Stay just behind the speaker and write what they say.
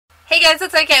Hey guys,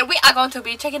 it's Erika and we are going to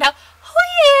be checking out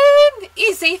Hoi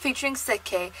Easy featuring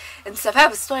Sik-K and stuff. I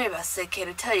have a story about Sik-K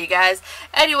to tell you guys.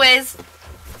 Anyways,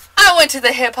 I went to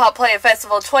the Hip Hop Playing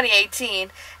Festival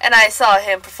 2018 and I saw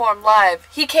him perform live.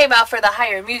 He came out for the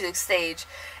Higher Music stage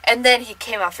and then he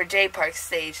came out for J Park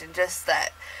stage, and just that.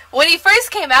 When he first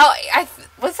came out, I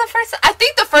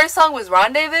think the first song was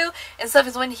Rendezvous and stuff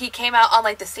is when he came out on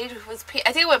like the stage with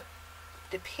I think it went,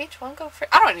 did PH1 go for?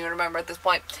 I don't even remember at this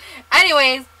point.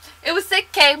 Anyways, it was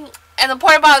Sik-K, and the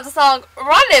point about the song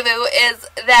Rendezvous is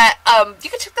that you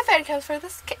can check the fan cams for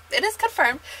this. It is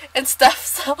confirmed and stuff.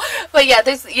 So, but yeah,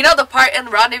 there's the part in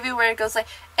Rendezvous where it goes like,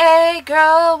 "Hey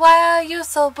girl, why are you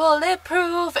so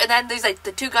bulletproof?" And then there's like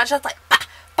the two gunshots like pa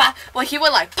pa. Well, he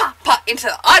went like pa pa into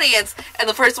the audience, and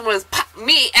the first one was pa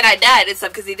me, and I died and stuff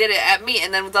because he did it at me,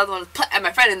 and then the other one was pa at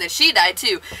my friend, and then she died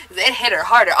too. It hit her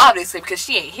harder, obviously, because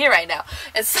she ain't here right now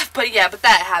and stuff. But yeah, but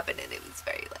that happened, and it was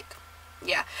very like.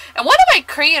 Yeah, and one of my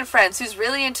Korean friends who's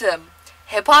really into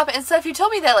hip-hop and stuff, he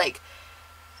told me that, like,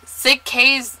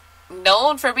 Sik-K's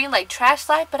known for being, like, trash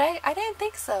live, but I didn't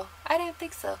think so. I didn't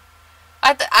think so.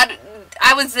 I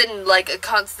was in, like, a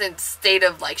constant state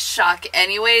of, like, shock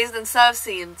anyways and stuff,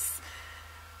 since,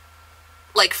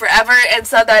 like, forever and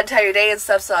stuff, that entire day and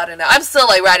stuff, so I don't know. I'm still,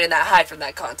 like, riding that high from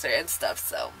that concert and stuff,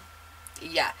 so,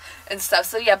 yeah, and stuff.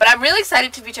 So, yeah, but I'm really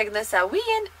excited to be checking this out. We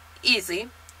in Easy.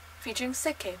 Featuring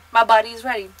Sik-K. My body is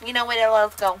ready. You know where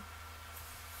let's go.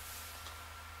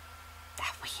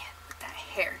 That way in with that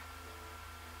hair.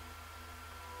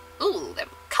 Ooh, them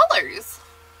colors.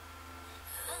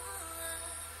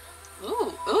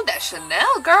 Ooh, that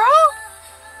Chanel girl.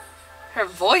 Her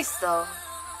voice though.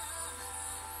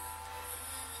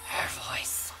 Her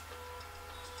voice.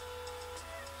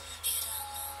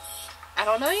 I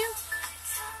don't know you.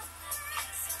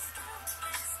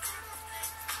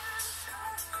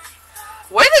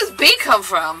 Where did this beat come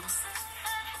from?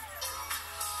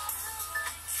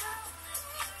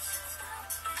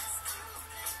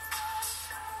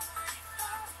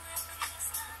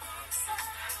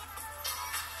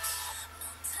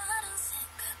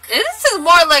 This is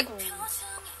more like,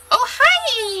 oh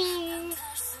hi.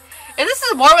 And this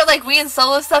is more what like we and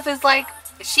solo stuff is like.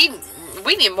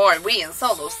 We need more we and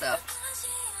solo stuff.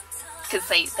 Could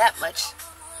say that much.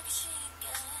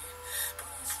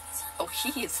 Oh,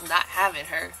 he is not having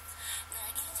her.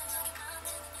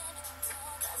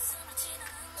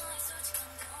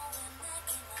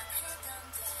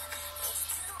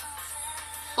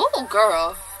 Ooh,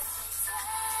 girl.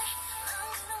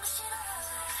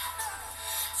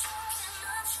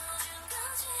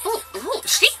 Ooh,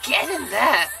 she getting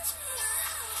that.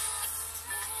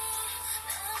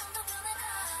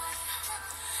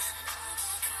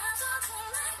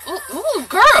 Ooh,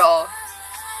 girl.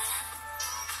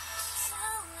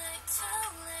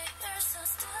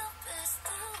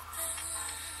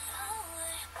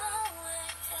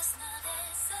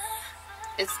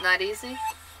 It's not easy.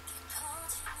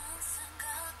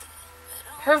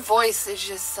 Her voice is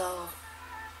just so.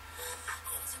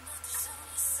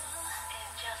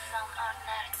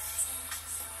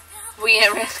 We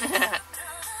ain't.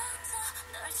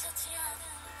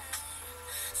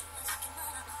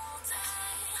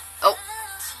 Oh.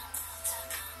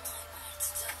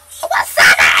 What's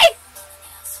that?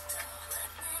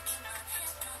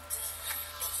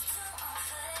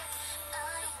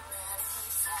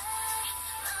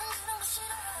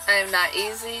 I am not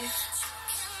easy.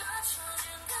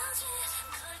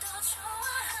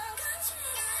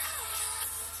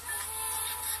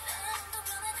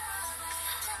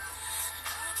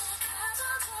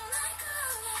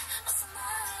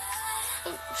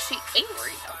 Oh, she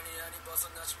angry though.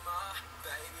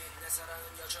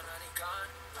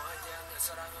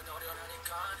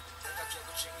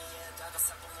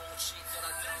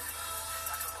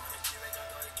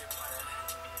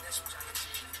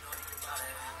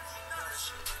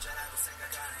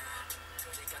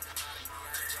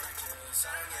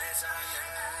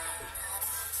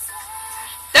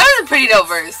 That was a pretty dope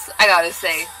verse, I gotta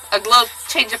say. A little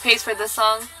change of pace for this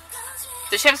song.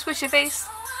 Does she have a squishy face?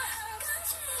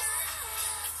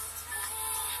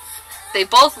 They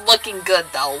both looking good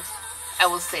though. I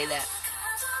will say that.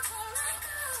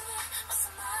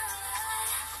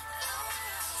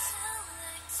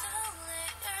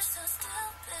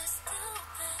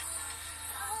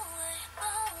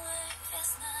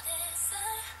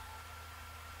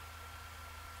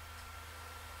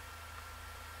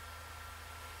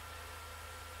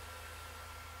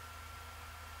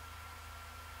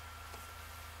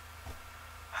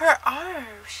 Her arm,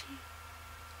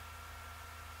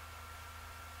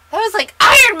 that was like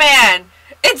Iron Man!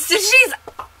 She's...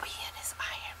 Oh, man is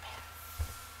Iron Man.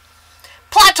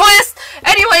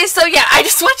 anyway, so yeah, I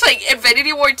just watched like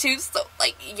Infinity War 2, so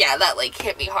like yeah, that like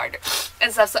hit me harder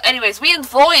and stuff. So anyways, Wheelin's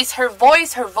voice, her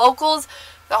vocals,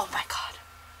 oh my god.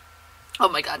 Oh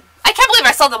my god. I can't believe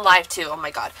I saw them live too. Oh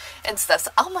my god. And stuff.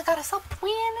 So, oh my god, I saw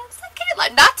Wheelin and Sik-K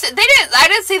live. I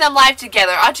didn't see them live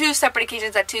together on 2 separate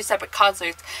occasions at 2 separate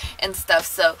concerts and stuff.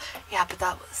 So yeah, but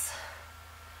that was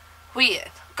Wheelin.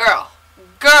 Girl.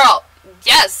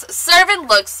 Yes, serving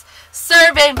looks,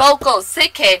 serving vocals.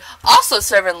 Sik-K also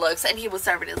serving looks, and he was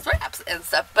serving his raps and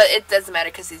stuff. But it doesn't matter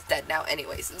because he's dead now,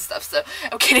 anyways, and stuff. So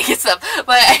I'm kidding and stuff.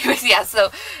 But anyways, yeah.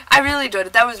 So I really enjoyed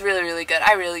it. That was really, really good.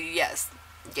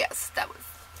 yes, that was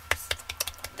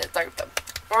deserved a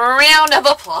round of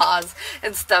applause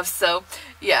and stuff. So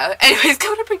yeah. Anyways,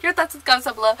 go to put your thoughts in the comments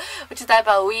down below. What you thought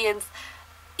about Wheelin's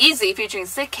Easy featuring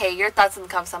Sik-K. Your thoughts in the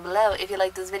comments down below. If you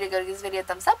like this video, go to give this video a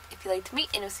thumbs up. If you like me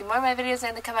and you see more of my videos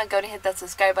in the comment, go to hit that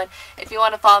subscribe button. If you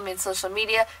want to follow me on social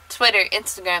media, Twitter,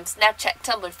 Instagram, Snapchat,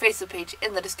 Tumblr, Facebook page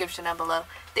in the description down below.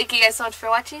 Thank you guys so much for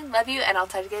watching. Love you, and I'll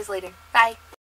talk to you guys later. Bye.